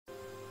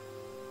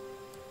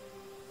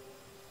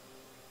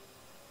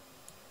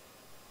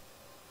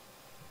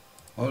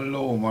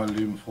Hallo meine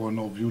lieben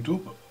Freunde auf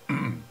YouTube.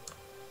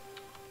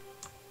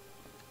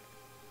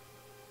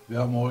 Wir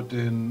haben heute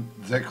den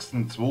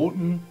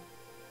 6.2.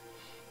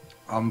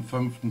 Am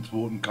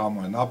 5.2. kam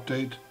ein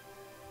Update.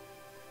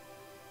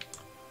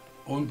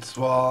 Und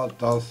zwar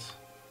das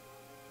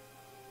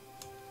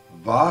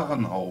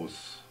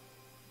Warenhaus.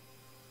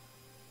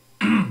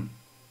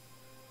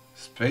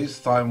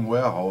 Space-Time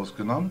Warehouse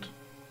genannt.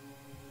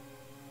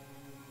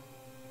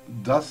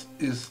 Das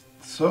ist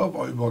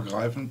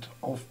serverübergreifend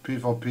auf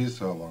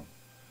PvP-Servern.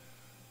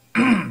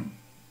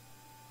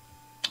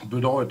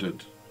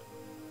 Bedeutet,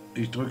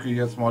 ich drücke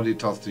jetzt mal die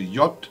Taste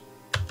J,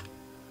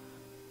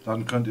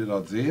 dann könnt ihr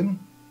das sehen.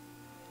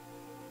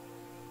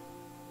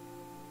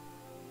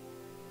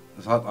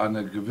 Es hat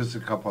eine gewisse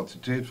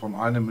Kapazität von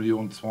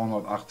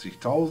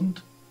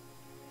 1.280.000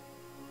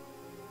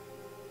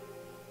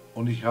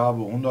 und ich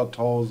habe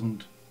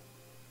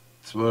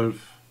 100.012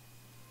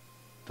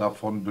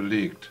 davon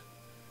belegt.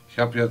 Ich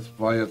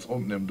war jetzt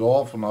unten im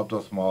Dorf und habe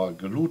das mal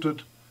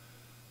gelootet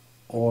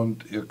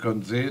und ihr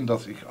könnt sehen,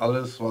 dass ich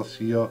alles, was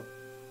hier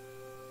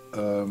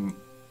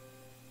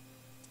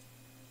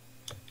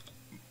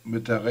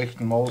mit der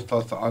rechten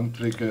Maustaste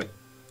anklicke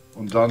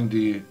und dann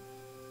die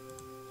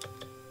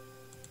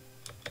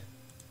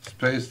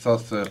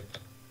Space-Taste,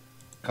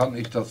 kann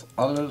ich das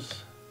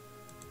alles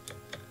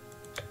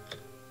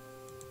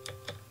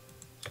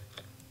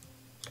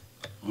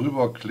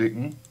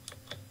rüberklicken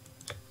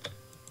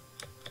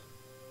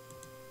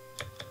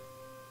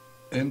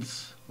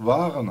ins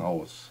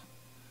Warenhaus.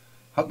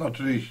 Hat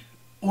natürlich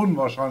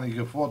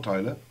unwahrscheinliche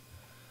Vorteile,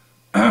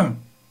 da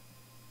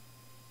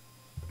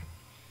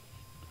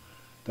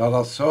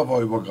das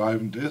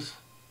serverübergreifend ist,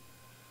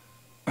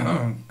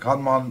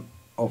 kann man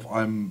auf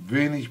einem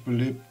wenig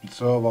belebten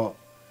Server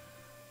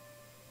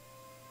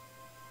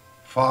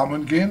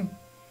farmen gehen.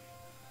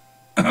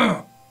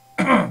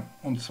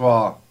 Und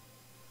zwar,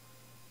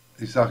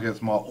 ich sage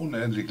jetzt mal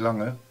unendlich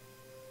lange,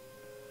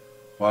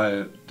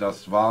 weil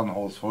das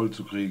Warenhaus voll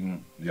zu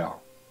kriegen,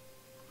 ja.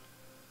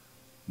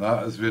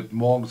 Na, es wird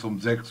morgens um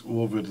 6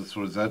 Uhr wird es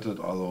resettet,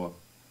 also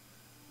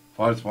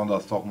falls man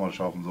das doch mal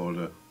schaffen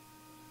sollte.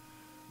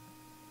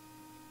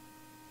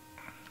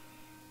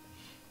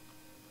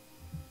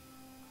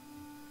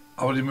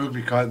 Aber die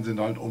Möglichkeiten sind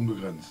halt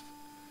unbegrenzt.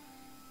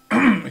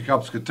 Ich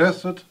habe es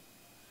getestet,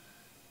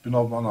 bin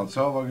auf einem anderen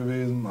Server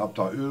gewesen, habe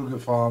da Öl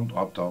gefarmt,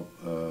 habe da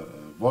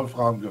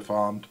Wolfram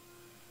gefarmt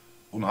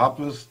und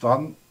habe es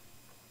dann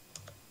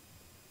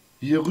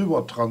hier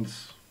rüber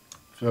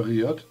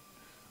transferiert.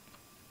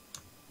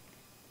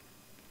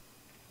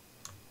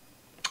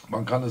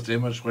 Man kann es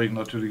dementsprechend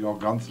natürlich auch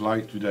ganz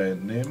leicht wieder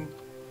entnehmen.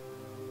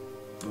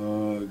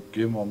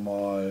 Gehen wir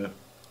mal.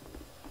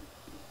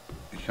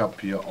 Ich habe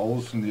hier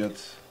außen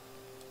jetzt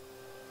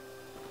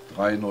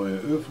 3 neue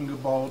Öfen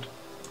gebaut.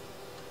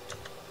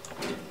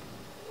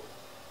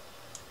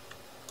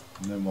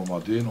 Nehmen wir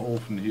mal den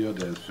Ofen hier,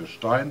 der ist für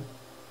Stein.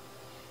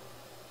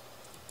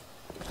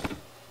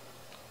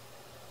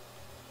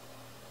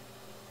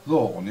 So,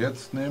 und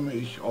jetzt nehme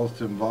ich aus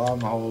dem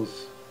Warenhaus,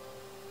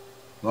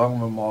 sagen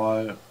wir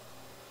mal,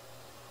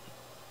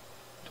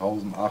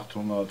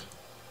 1800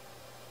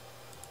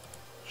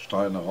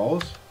 Steine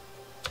raus.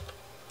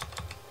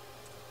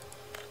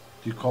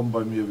 Die kommen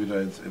bei mir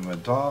wieder ins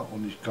Inventar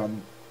und ich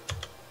kann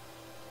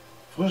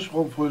frisch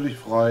rum, fröhlich,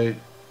 frei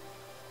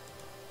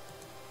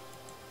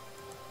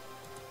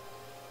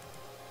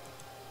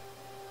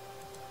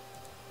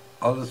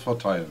alles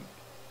verteilen.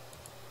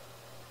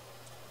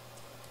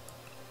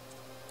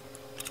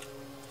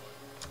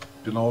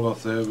 Genau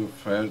dasselbe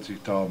verhält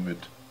sich da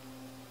mit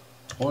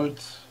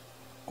Holz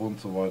und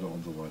so weiter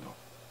und so weiter.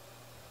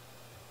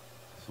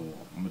 So,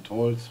 mit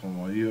Holz haben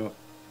wir hier,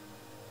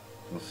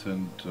 das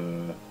sind,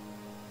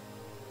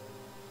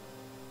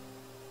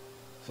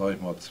 sag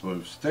ich mal,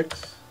 12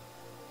 Stacks.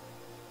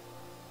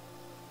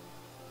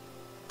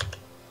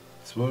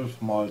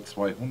 12 mal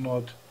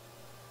 200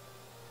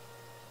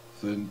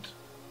 sind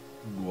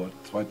nur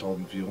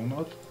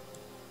 2400.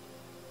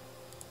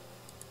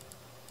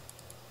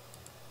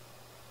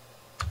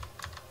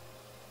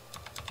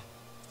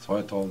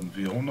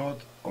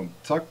 Und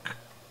zack,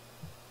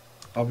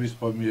 habe ich es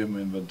bei mir im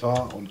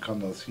Inventar und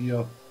kann das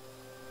hier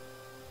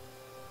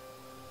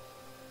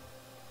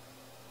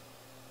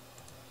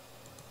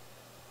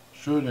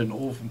schön in den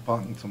Ofen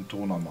packen, zum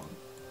Toner machen.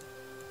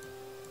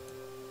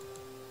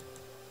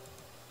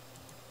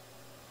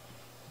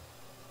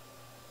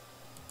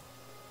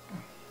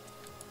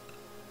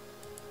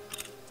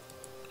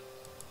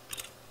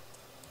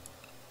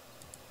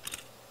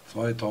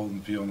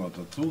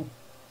 dazu.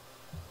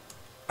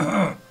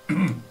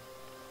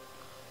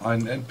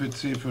 Einen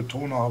NPC für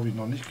Toner habe ich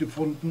noch nicht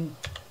gefunden,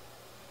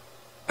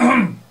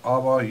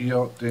 aber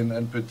hier den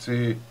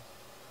NPC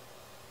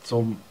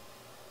zum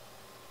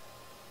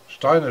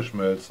Steine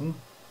schmelzen,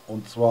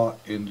 und zwar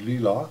in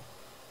lila,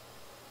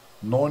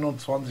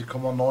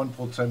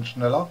 29,9%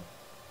 schneller.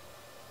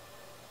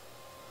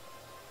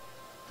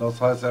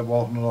 Das heißt, er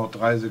braucht nur noch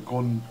 3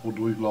 Sekunden pro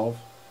Durchlauf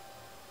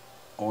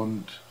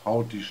und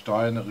haut die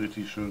Steine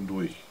richtig schön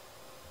durch.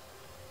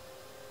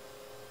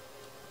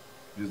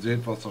 Ihr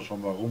seht, was da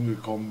schon mal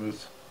rumgekommen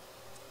ist.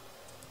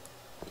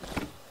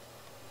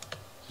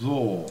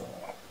 So.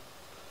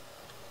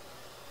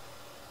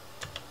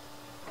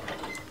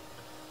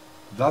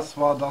 Das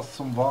war das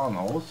zum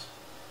Warenhaus.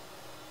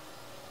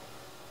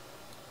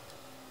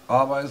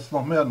 Aber es ist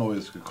noch mehr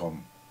Neues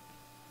gekommen.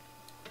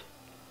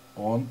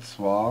 Und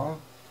zwar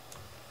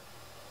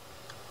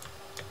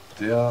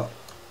der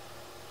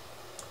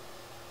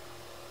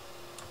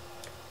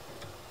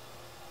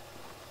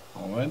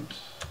Moment.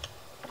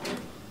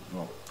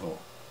 So.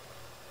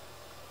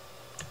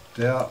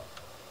 Der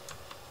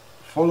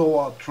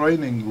Follower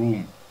Training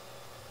Room.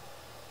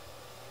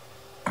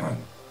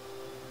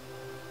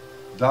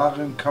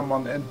 Darin kann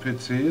man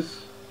NPCs,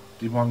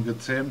 die man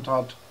gezähmt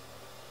hat,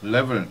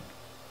 leveln.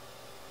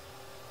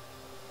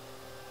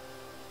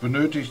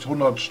 Benötigt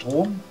 100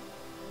 Strom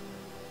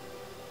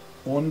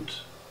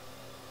und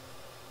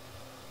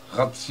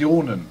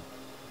Rationen.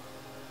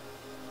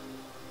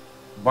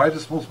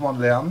 Beides muss man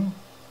lernen.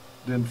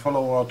 Den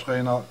Follower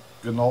Trainer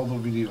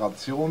genauso wie die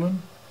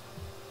Rationen.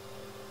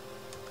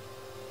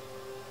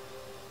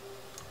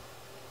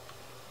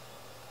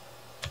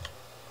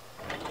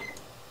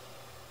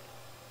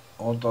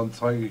 Und dann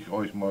zeige ich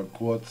euch mal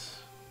kurz,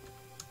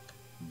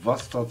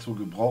 was dazu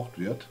gebraucht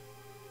wird.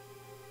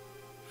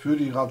 Für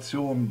die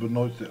Rationen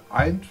benötigt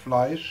ein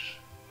Fleisch,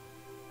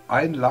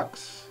 ein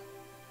Lachs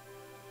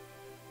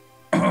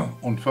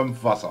und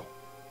 5 Wasser.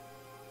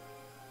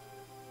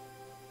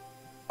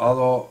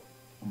 Also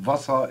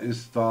Wasser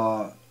ist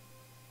da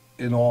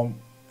enorm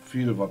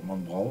viel, was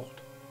man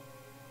braucht.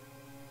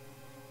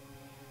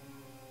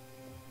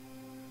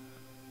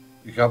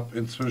 Ich habe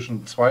inzwischen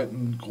einen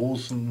zweiten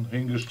großen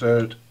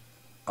hingestellt,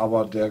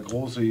 aber der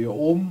große hier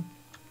oben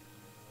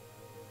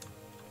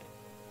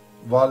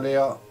war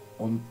leer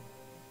und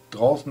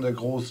draußen der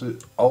große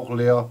auch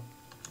leer.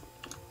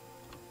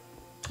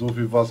 So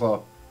viel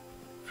Wasser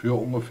für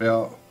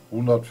ungefähr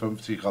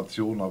 150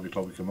 Rationen habe ich,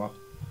 glaube ich, gemacht.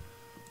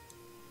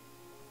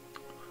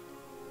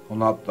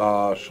 Und habe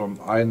da schon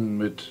einen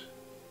mit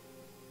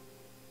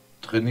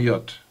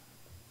trainiert.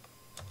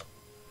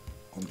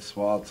 Und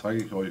zwar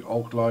zeige ich euch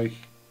auch gleich.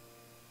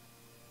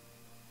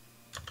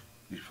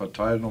 Ich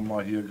verteile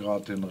nochmal hier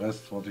gerade den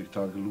Rest, was ich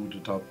da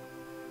gelootet habe.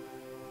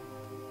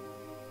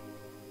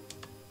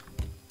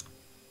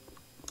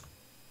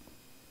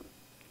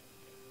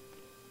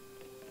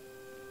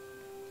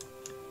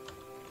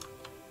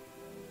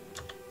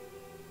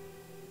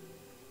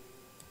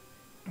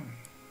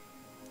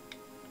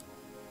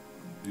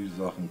 Die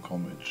Sachen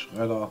kommen in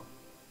Schredder.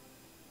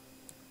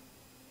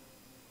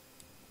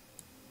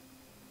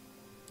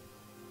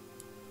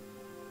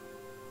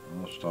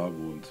 Ja,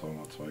 Stahlboden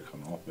 2x2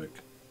 kann auch weg.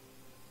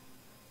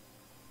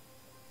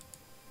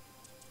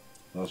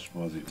 Das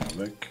schmeiße ich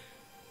mal weg.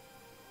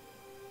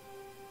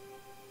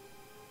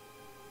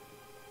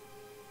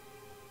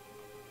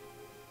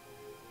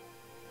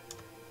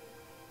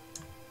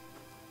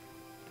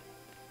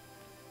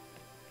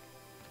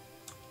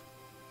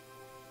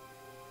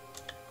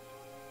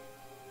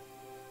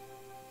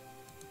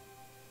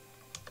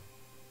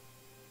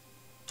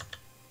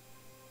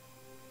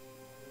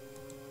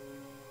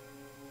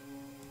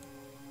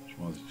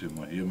 Schmeiße ich den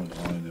mal hier mit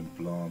rein in den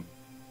Plan.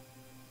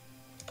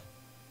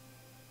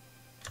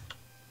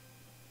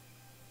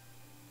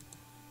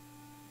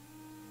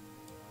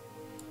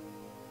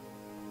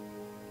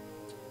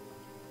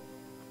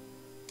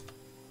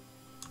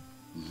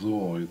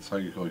 So, jetzt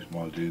zeige ich euch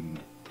mal den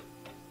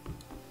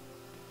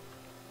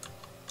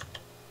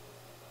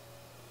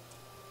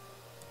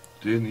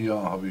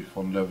hier habe ich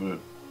von Level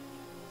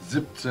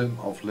 17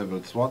 auf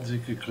Level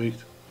 20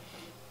 gekriegt.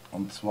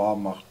 Und zwar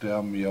macht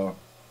der mir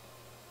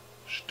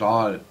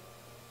Stahlbarren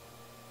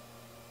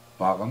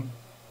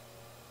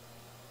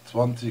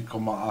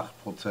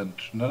 20,8%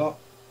 schneller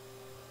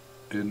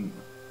in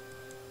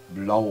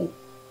Blau.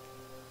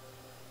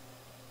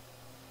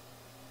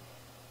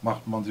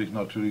 Macht man sich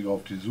natürlich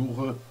auf die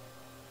Suche,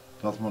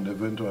 dass man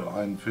eventuell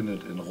einen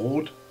findet in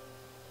Rot,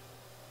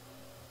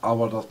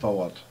 aber das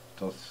dauert.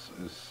 Das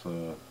ist,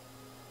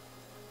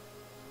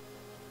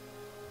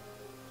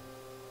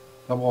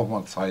 da braucht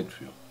man Zeit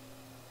für.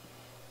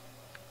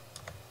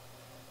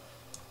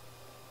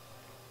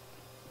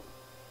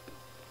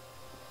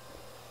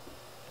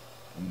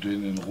 Um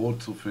den in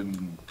Rot zu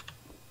finden.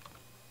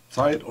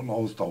 Zeit und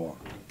Ausdauer.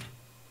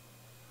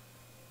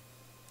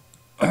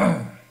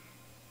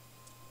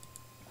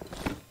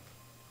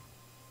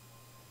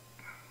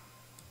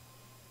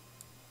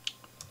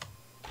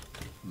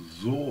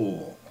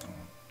 So.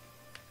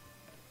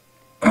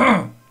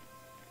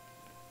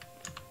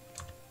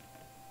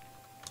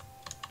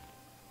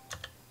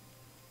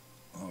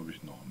 Habe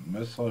ich noch ein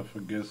Messer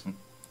vergessen.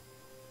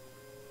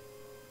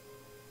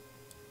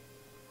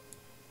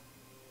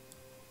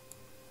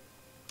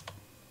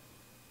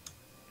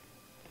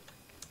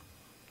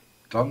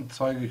 Dann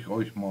zeige ich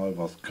euch mal,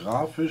 was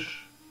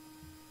grafisch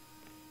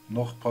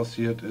noch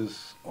passiert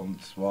ist.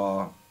 Und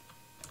zwar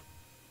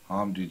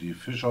haben die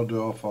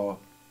Fischerdörfer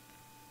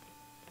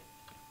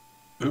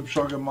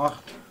hübscher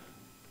gemacht.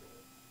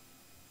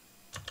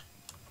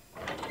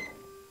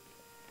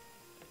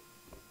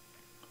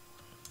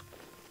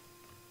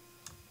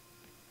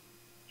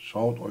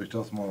 Schaut euch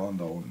das mal an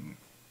da unten.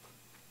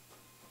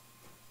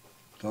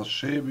 Das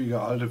schäbige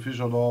alte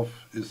Fischerdorf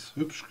ist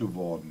hübsch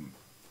geworden.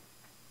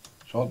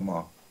 Schaut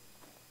mal.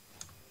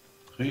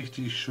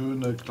 Richtig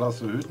schöne,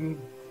 klasse Hütten.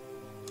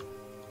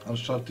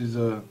 Anstatt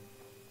diese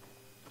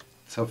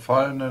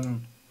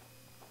zerfallenen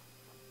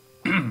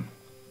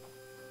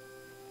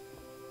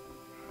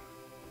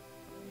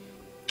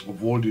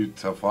obwohl die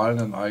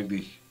zerfallenen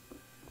eigentlich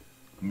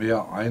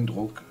mehr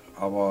Eindruck,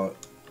 aber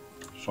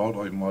schaut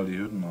euch mal die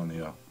Hütten an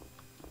hier.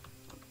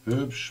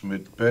 Hübsch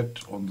mit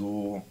Bett und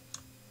so,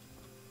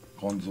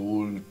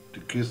 Konsolen, die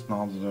Kisten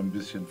haben sie dann ein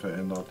bisschen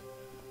verändert,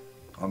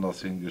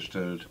 anders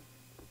hingestellt.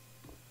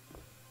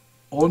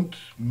 Und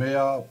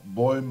mehr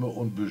Bäume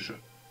und Büsche.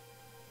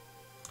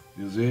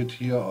 Ihr seht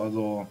hier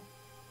also,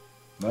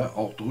 ne,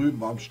 auch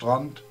drüben am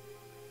Strand,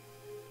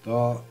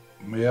 da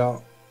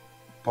mehr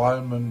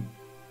Palmen.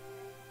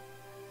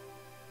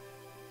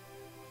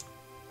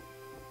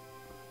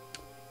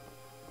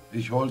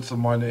 Ich holze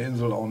meine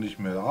Insel auch nicht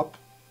mehr ab.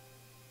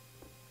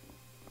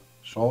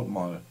 Schaut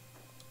mal,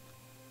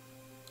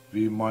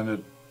 wie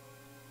meine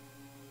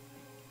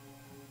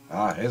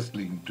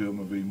hässlichen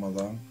Türme, will ich mal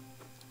sagen,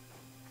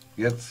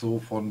 jetzt so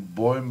von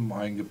Bäumen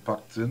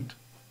eingepackt sind.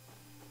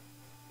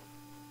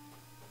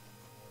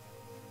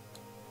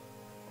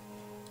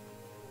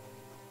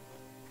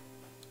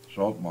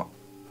 Schaut mal,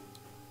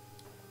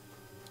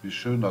 wie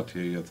schön das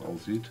hier jetzt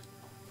aussieht.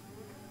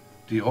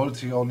 Die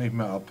holze ich auch nicht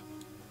mehr ab.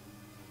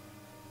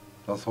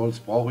 Das Holz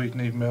brauche ich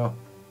nicht mehr.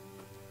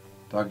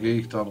 Da gehe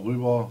ich dann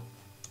rüber,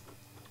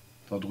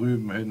 da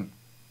drüben hin.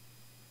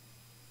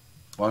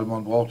 Weil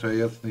man braucht ja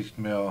jetzt nicht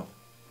mehr,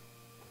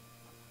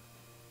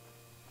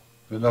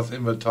 wenn das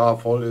Inventar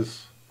voll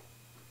ist,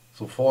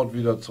 sofort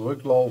wieder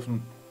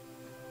zurücklaufen.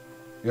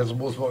 Jetzt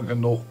muss man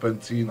genug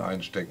Benzin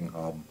einstecken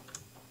haben.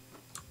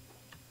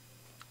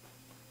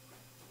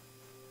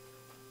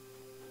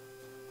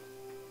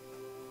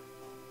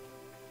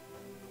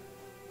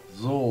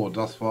 So,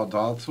 das war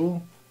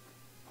dazu.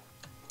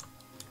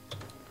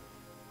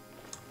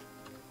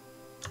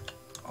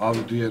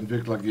 Also die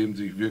Entwickler geben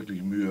sich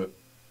wirklich Mühe.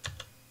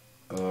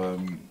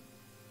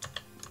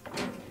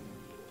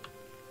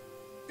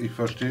 Ich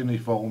verstehe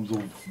nicht, warum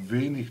so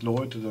wenig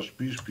Leute das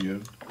Spiel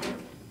spielen.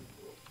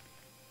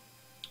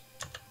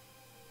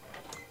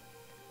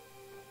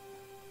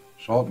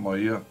 Schaut mal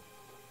hier.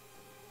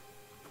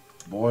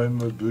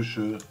 Bäume,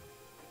 Büsche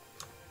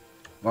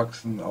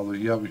wachsen. Also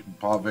hier habe ich ein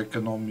paar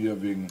weggenommen,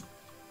 hier wegen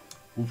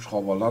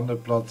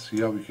Hubschrauberlandeplatz.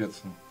 Hier habe ich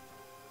jetzt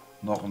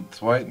noch einen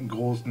zweiten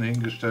großen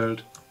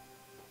hingestellt,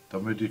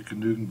 damit ich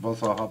genügend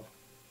Wasser habe.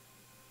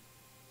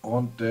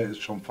 Und der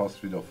ist schon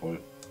fast wieder voll.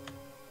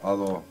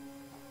 Also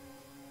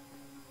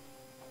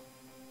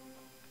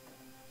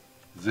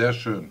sehr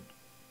schön.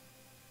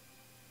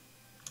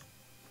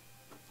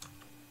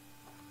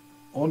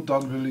 Und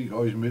dann will ich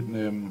euch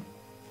mitnehmen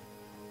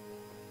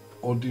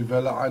und die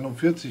Welle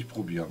 41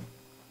 probieren.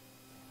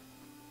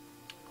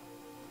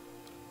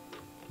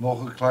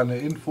 Noch eine kleine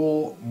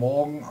Info,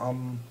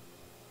 morgen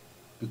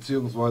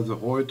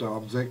beziehungsweise heute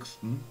am 6.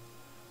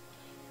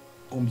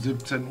 um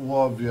 17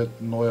 Uhr wird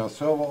ein neuer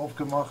Server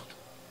aufgemacht.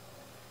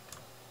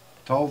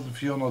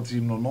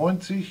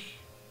 1497.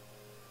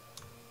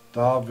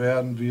 Da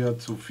werden wir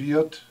zu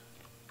viert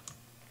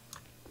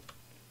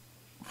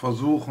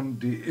versuchen,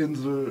 die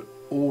Insel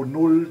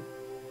O0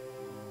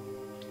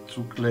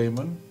 zu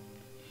claimen.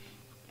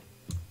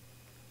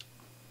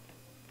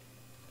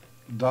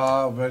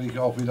 Da werde ich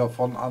auch wieder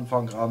von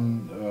Anfang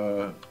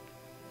an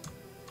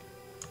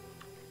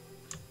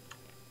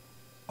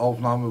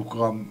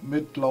Aufnahmeprogramm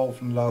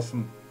mitlaufen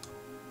lassen,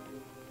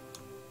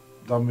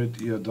 damit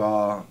ihr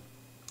da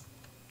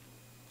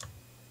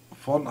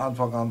von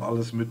Anfang an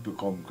alles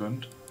mitbekommen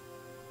könnt.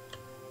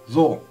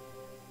 So,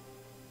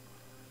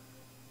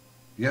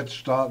 jetzt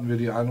starten wir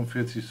die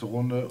 41.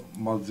 Runde.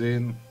 Mal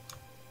sehen.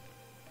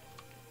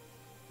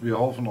 Wir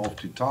hoffen auf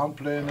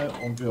Titanpläne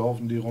und wir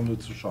hoffen, die Runde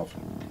zu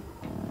schaffen.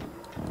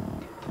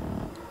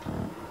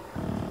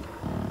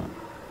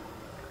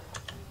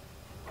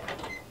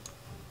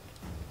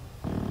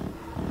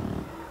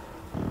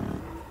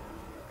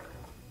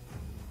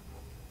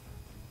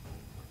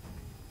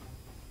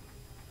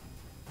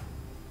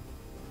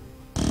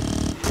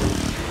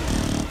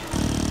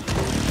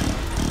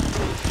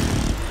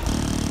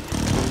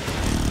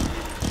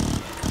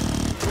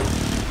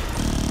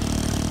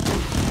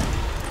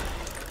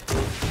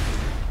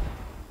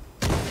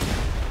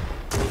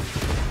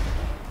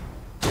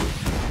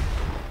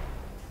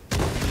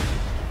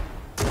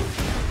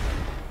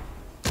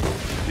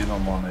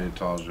 Nochmal eine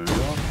Etage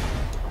höher.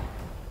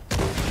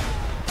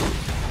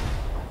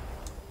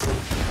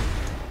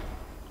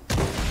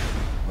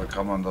 Da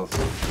kann man das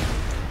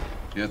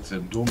jetzt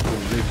im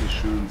Dunkeln richtig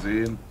schön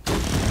sehen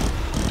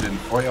mit den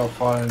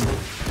Feuerfallen.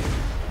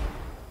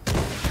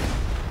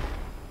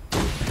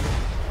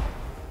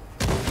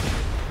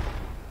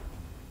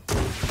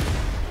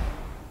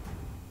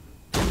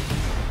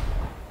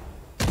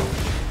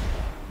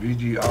 Wie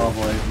die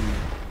arbeiten.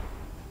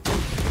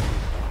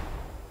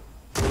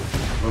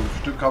 5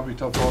 Stück habe ich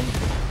davon.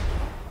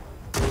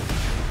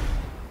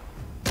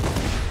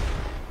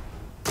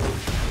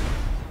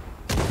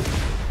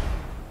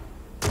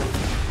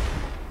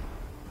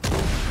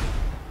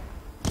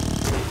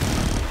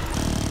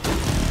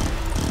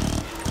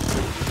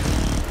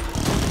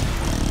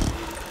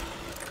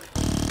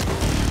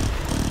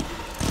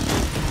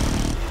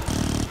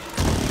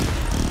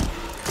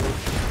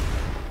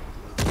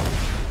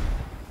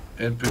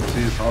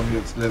 NPCs haben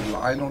jetzt Level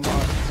 81.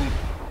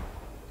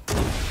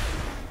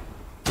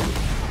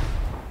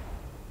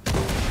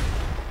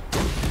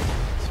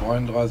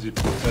 ,32%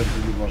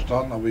 sind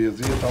überstanden, aber ihr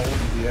seht da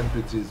unten, die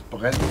NPCs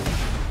brennen.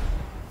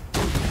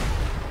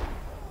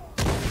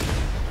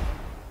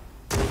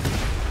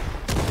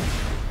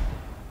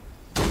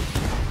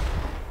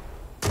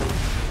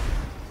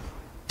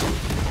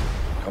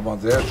 Kann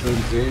man sehr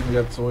schön sehen,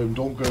 jetzt so im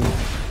Dunkeln,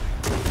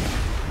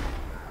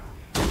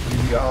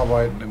 wie die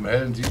arbeiten. Im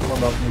Hellen sieht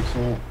man das nicht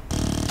so.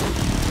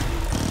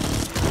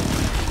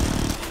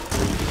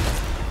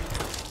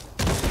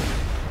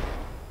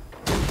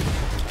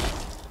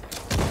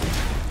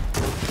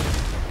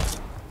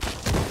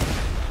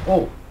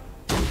 Oh,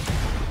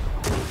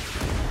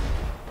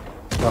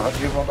 da hat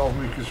jemand auf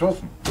mich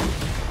geschossen.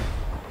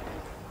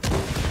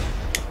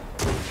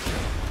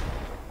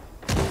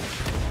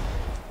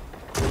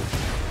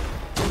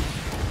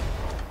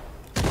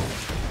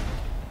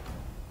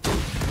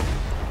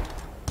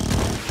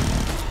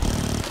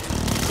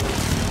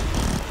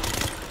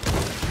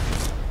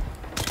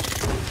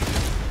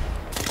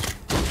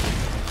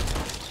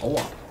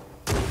 Aua.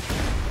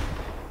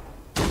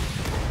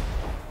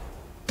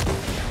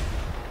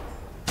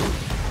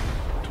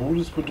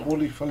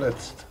 Todesbedrohlich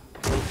verletzt.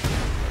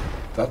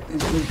 Das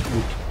ist nicht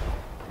gut.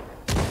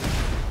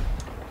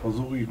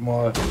 Versuche ich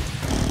mal.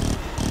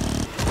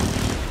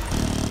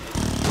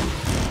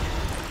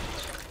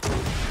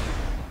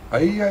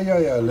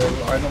 Eieiei,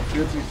 Level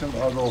 41 sind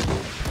also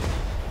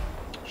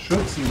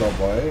Schützen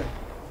dabei.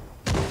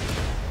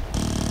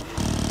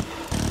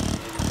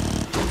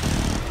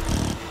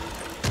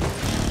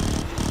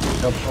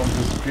 Ich habe schon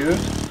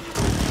geskillt,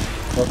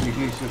 dass ich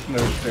nicht so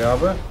schnell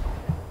sterbe.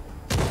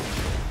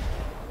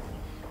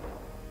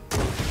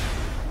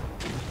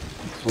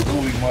 Jetzt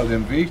versuche ich mal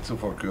den Weg zu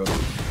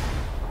verkürzen.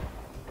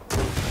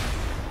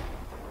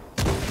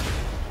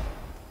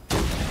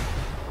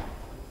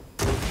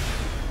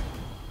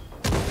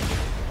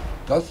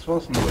 Das ist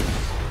was Neues.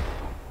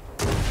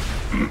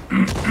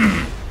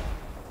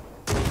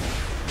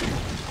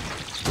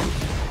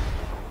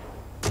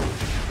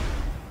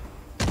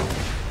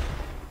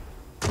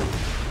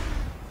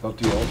 Dass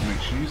die auf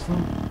mich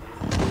schießen.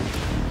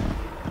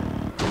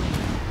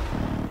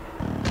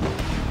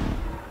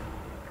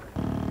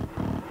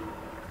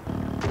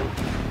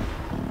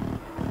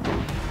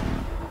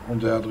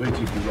 Und der hat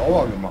richtig gut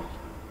Aua gemacht.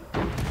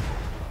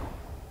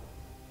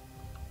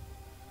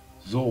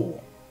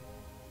 So.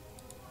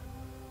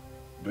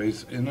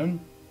 Base innen.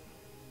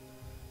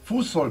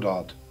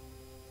 Fußsoldat.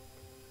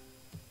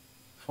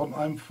 Von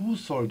einem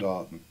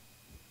Fußsoldaten.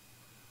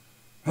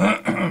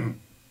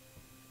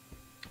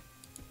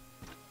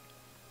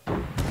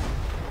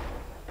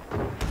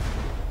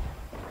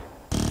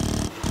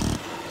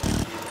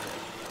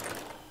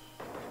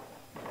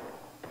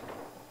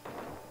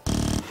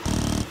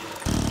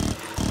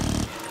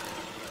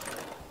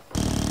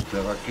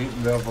 Der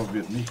Raketenwerfer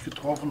wird nicht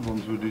getroffen,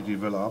 sonst würde die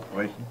Welle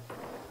abbrechen.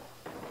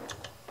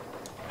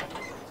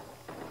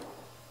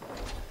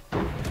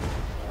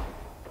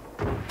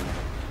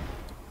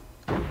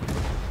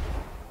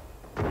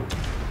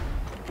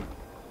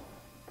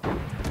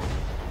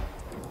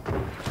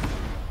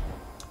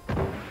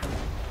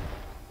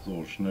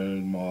 So,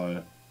 schnell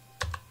mal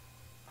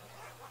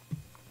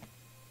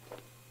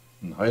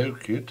ein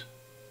Heilkit.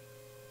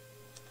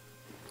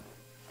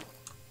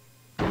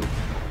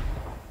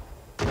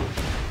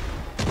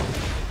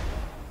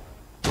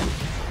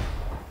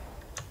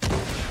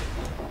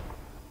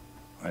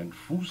 Ein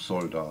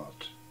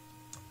Fußsoldat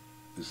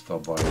ist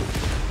dabei.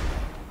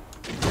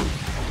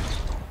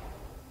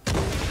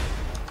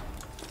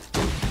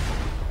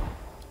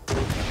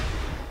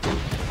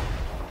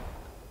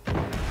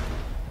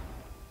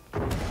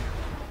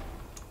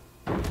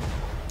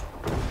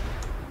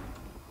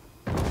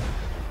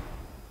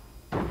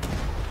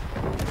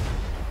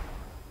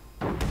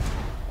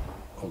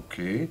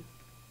 Okay.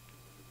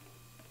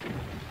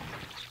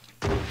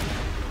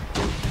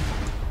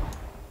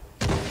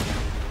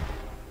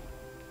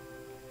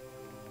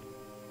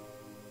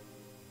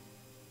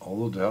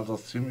 Also der hat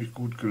das ziemlich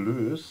gut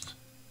gelöst,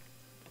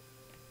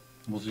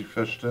 muss ich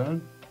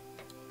feststellen.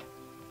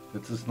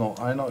 Jetzt ist noch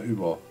einer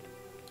über.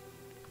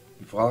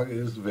 Die Frage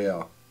ist,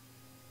 wer?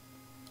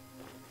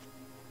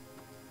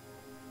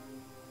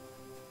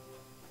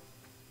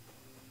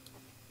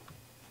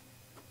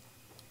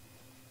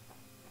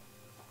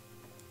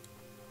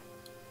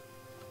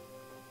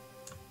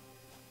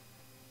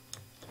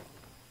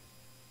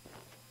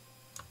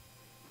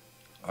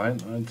 Ein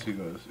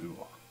einziger ist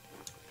über.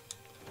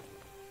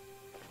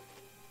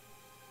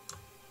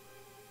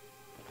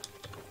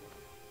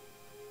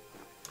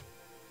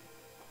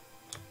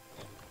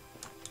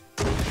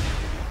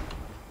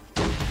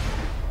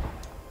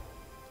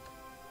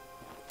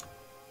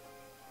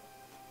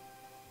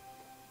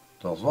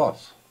 Das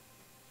war's.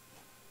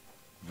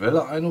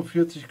 Welle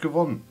 41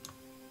 gewonnen.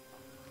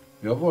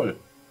 Jawohl.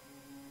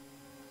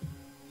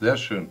 Sehr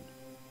schön.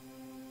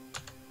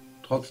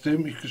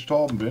 Trotzdem ich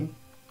gestorben bin.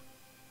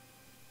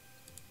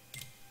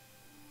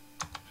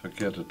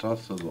 Verkehrte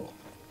Taste, so.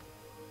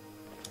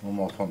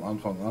 Nochmal von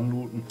Anfang an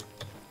looten.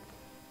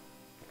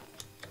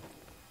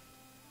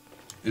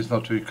 Ist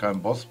natürlich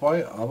kein Boss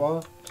bei,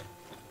 aber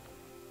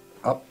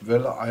ab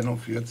Welle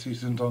 41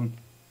 sind dann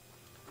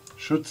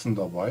Schützen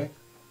dabei.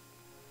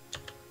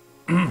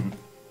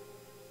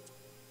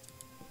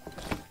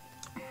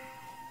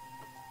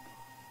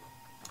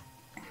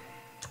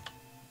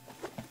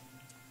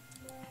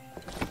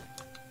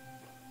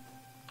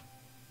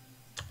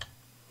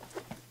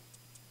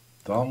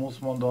 Da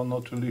muss man dann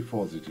natürlich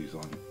vorsichtig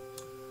sein.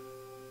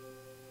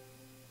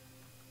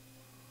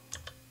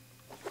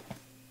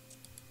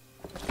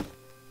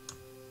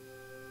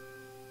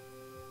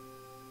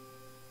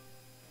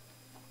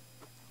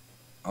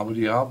 Aber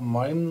die haben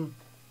meinen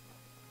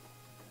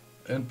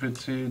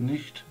NPC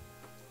nicht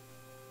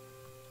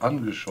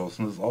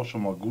angeschossen. Das ist auch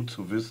schon mal gut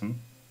zu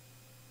wissen.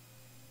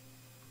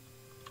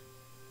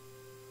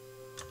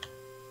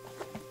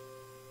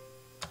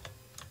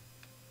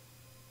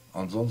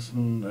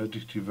 Ansonsten hätte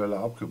ich die Welle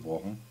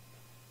abgebrochen,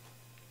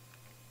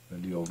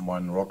 wenn die auf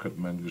meinen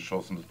Rocketman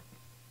geschossen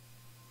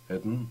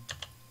hätten.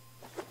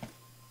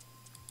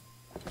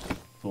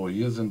 So,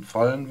 hier sind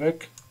Fallen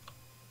weg.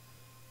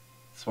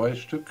 2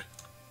 Stück.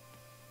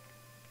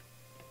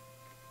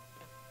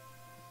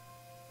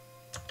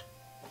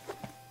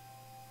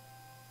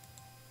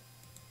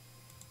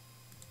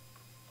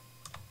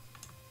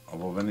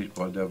 Aber wenn ich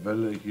bei der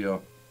Welle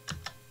hier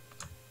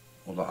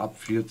oder ab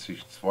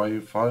 40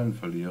 2 Fallen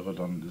verliere,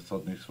 dann ist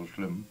das nicht so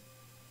schlimm.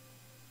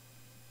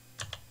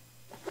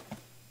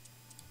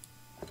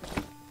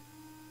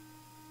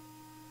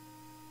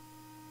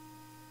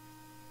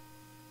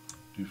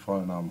 Die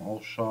Fallen haben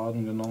auch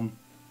Schaden genommen.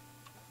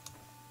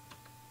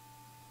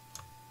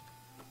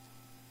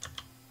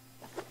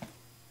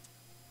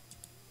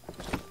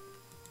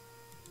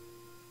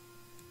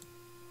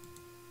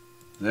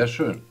 Sehr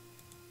schön.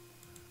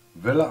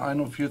 Welle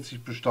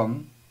 41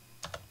 bestanden.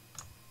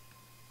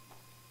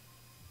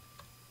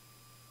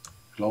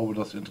 Ich glaube,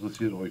 das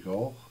interessiert euch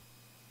auch.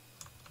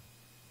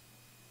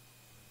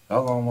 Da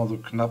haben wir mal so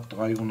knapp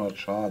 300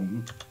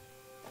 Schaden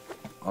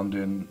an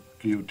den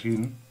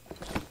Guillotinen.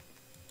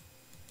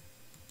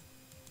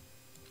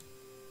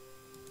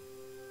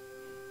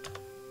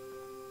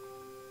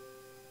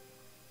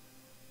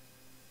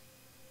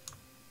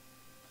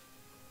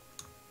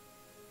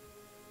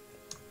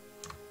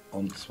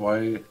 Und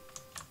zwei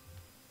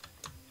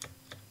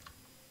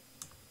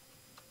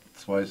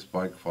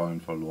Spike-Fallen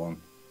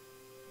verloren.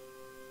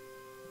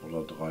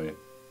 Oder 3.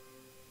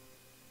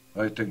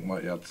 Ja, ich denke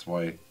mal eher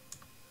 2.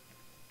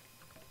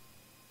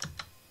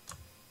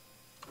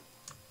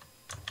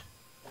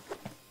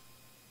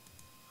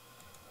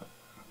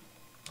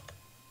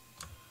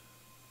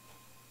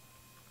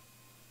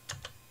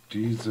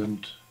 Die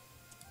sind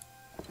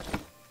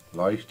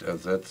leicht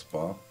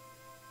ersetzbar.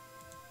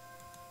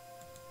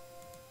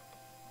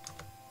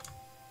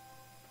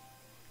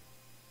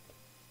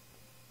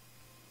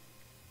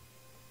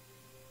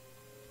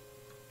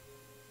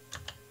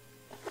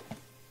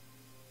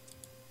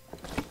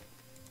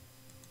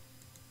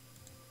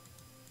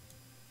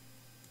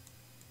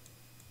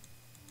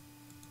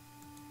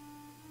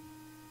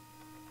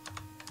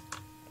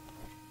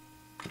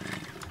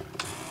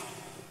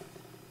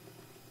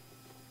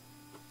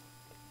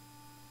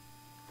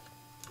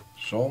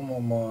 Schauen wir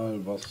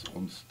mal, was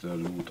uns der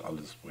Loot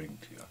alles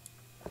bringt hier.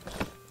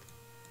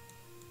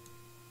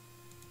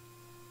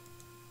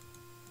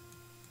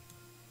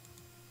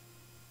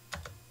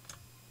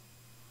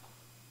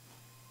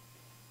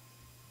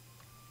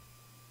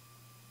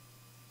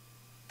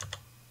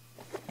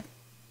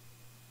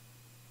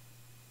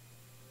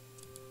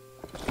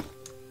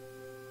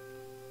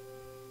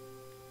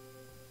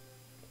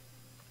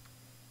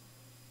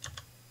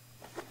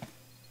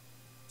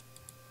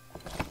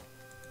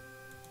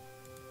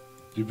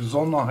 Die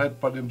Besonderheit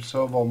bei dem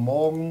Server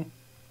morgen,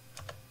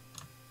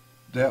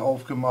 der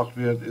aufgemacht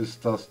wird,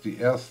 ist, dass die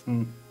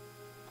ersten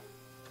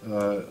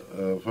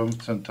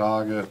 15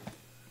 Tage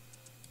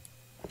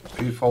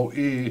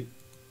PvE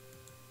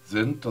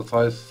sind. Das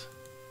heißt,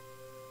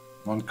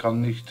 man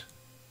kann nicht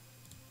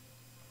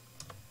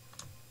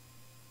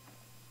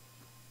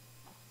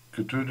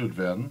getötet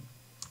werden.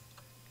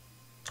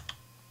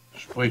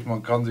 Sprich,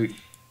 man kann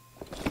sich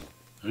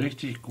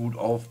richtig gut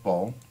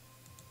aufbauen.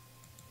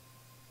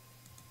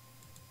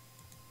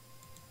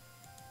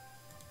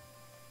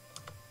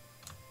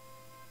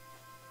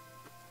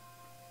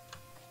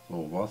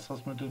 So, war's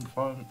das mit den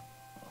Fallen?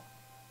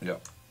 Ja.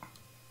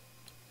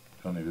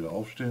 Kann ich wieder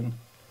aufstehen.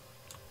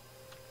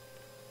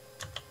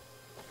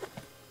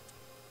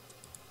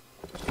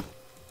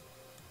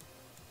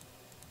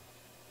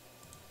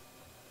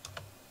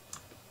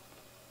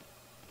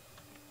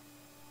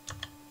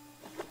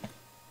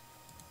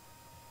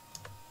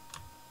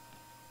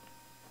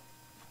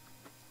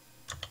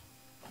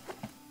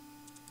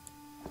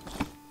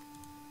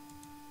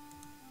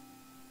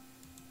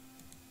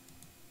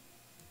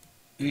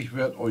 Ich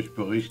werde euch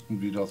berichten,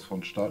 wie das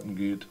vonstatten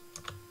geht.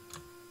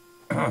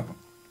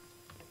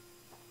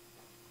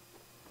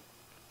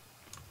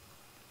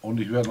 Und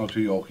ich werde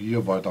natürlich auch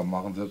hier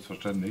weitermachen,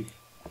 selbstverständlich.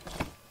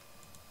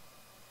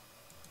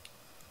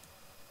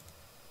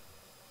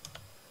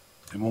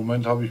 Im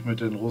Moment habe ich mit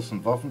den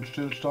Russen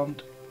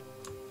Waffenstillstand.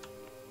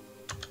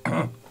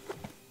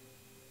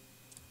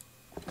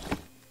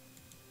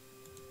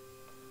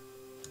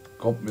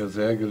 Kommt mir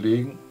sehr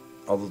gelegen,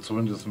 also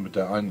zumindest mit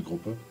der einen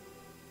Gruppe.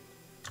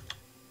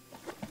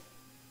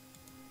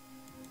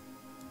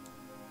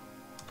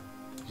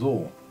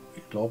 So,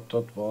 ich glaube,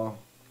 das war...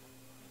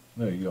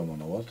 Ne, hier haben wir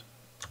noch was.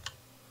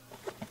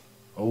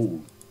 Oh,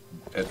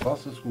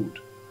 etwas ist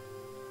gut.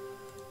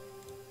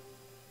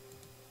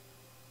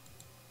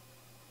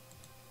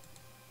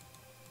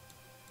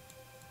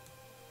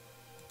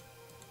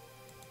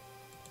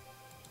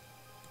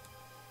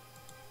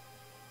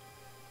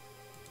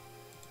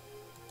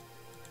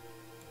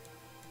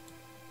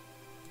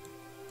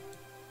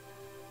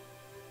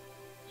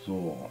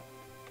 So,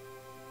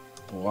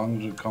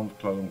 orange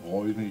Kampfkleidung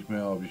brauche ich nicht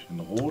mehr, habe ich in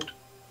Rot.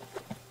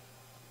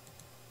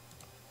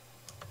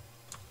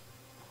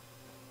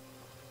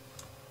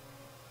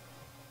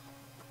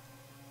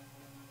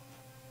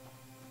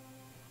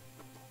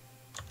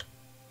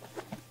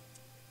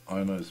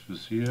 Einer ist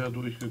bis hierher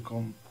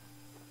durchgekommen.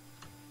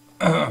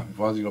 Ich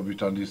weiß nicht, ob ich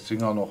dann die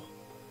Stinger noch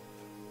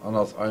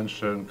anders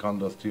einstellen kann,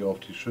 dass die auf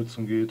die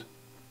Schützen geht.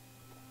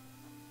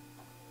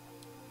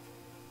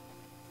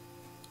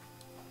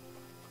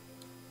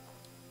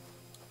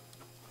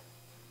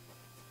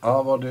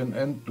 Aber den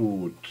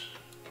Enddude,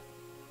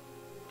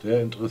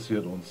 der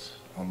interessiert uns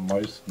am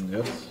meisten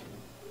jetzt.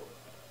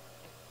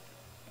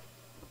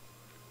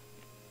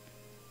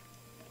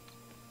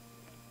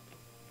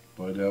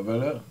 Bei der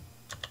Welle.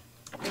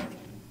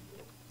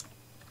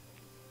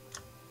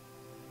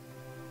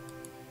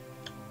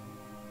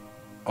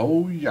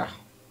 Oh ja.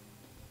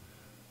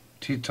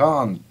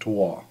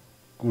 Titan-Tor.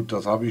 Gut,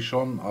 das habe ich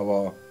schon,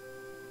 aber...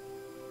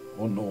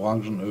 Und einen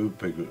orangen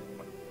Ölpickel.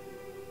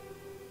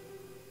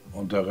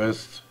 Und der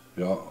Rest,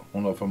 ja,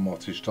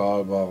 185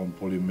 Stahlbaren,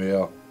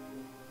 Polymer,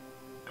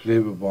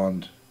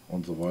 Klebeband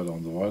und so weiter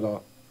und so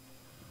weiter.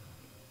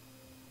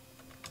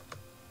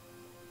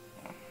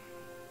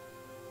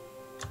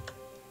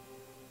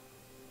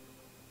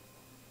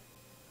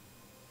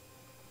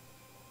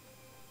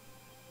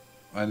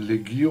 Ein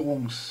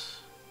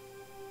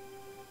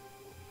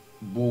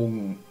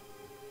Legierungsbogen,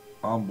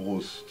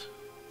 Armbrust.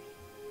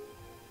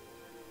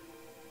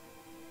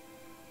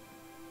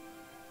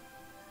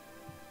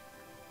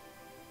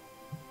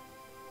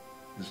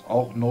 Ist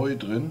auch neu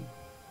drin,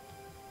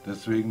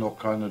 deswegen noch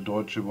keine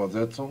deutsche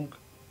Übersetzung.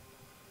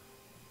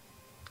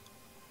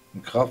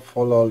 Ein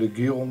kraftvoller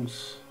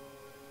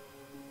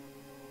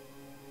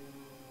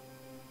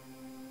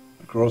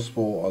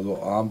Crossbow,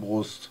 also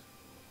Armbrust.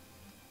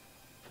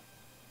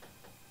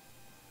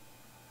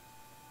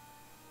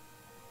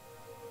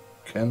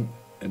 Can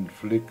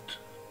inflict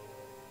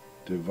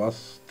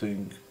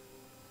devastating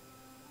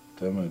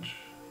damage.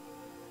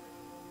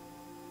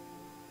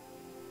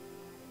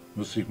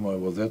 Müsste ich mal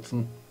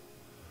übersetzen.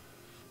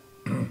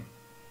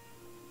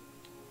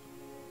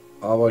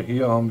 Aber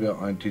hier haben wir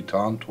ein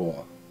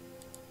Titantor.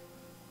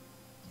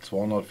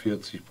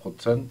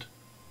 240%.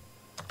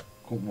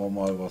 Gucken wir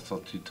mal, was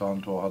das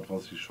Titantor hat,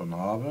 was ich schon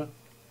habe.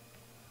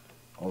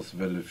 Aus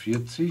Welle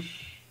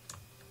 40.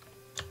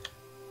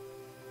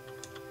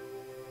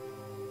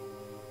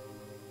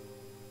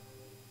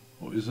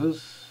 Wo ist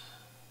es?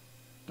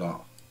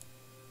 Da.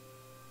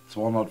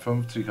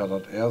 250 hat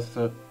das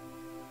erste.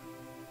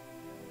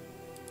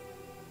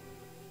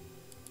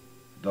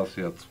 Das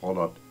hier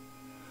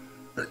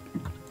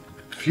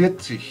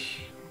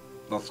 240.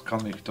 Das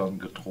kann ich dann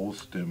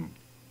getrost dem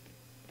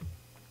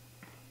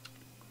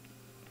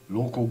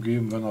Loco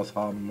geben, wenn er es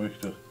haben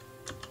möchte.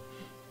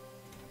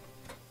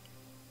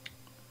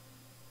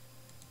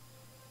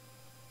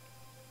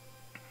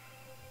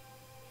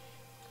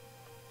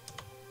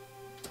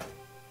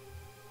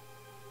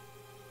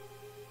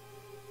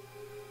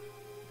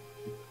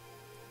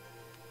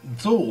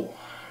 So,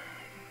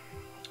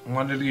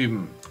 meine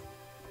Lieben.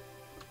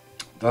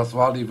 Das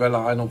war die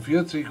Welle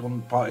 41 und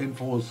ein paar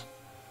Infos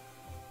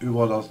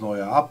über das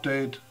neue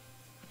Update.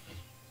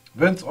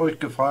 Wenn es euch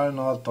gefallen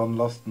hat, dann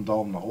lasst einen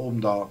Daumen nach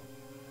oben da.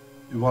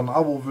 Über ein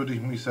Abo würde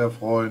ich mich sehr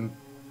freuen.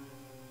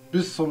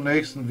 Bis zum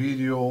nächsten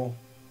Video.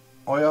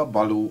 Euer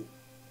Ballu.